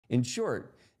In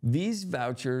short, these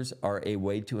vouchers are a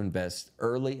way to invest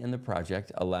early in the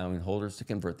project, allowing holders to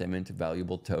convert them into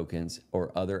valuable tokens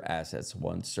or other assets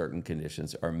once certain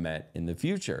conditions are met in the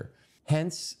future.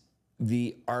 Hence,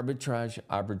 the arbitrage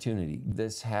opportunity.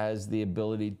 This has the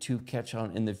ability to catch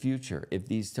on in the future. If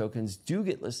these tokens do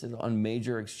get listed on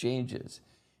major exchanges,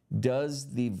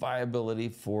 does the viability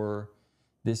for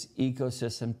this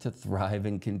ecosystem to thrive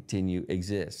and continue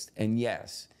exist? And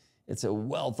yes, it's a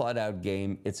well thought out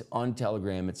game. It's on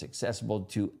Telegram. It's accessible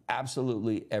to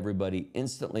absolutely everybody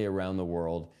instantly around the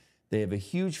world. They have a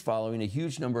huge following, a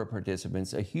huge number of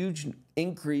participants, a huge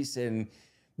increase in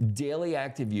daily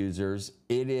active users.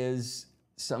 It is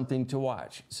something to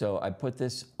watch. So I put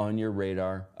this on your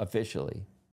radar officially.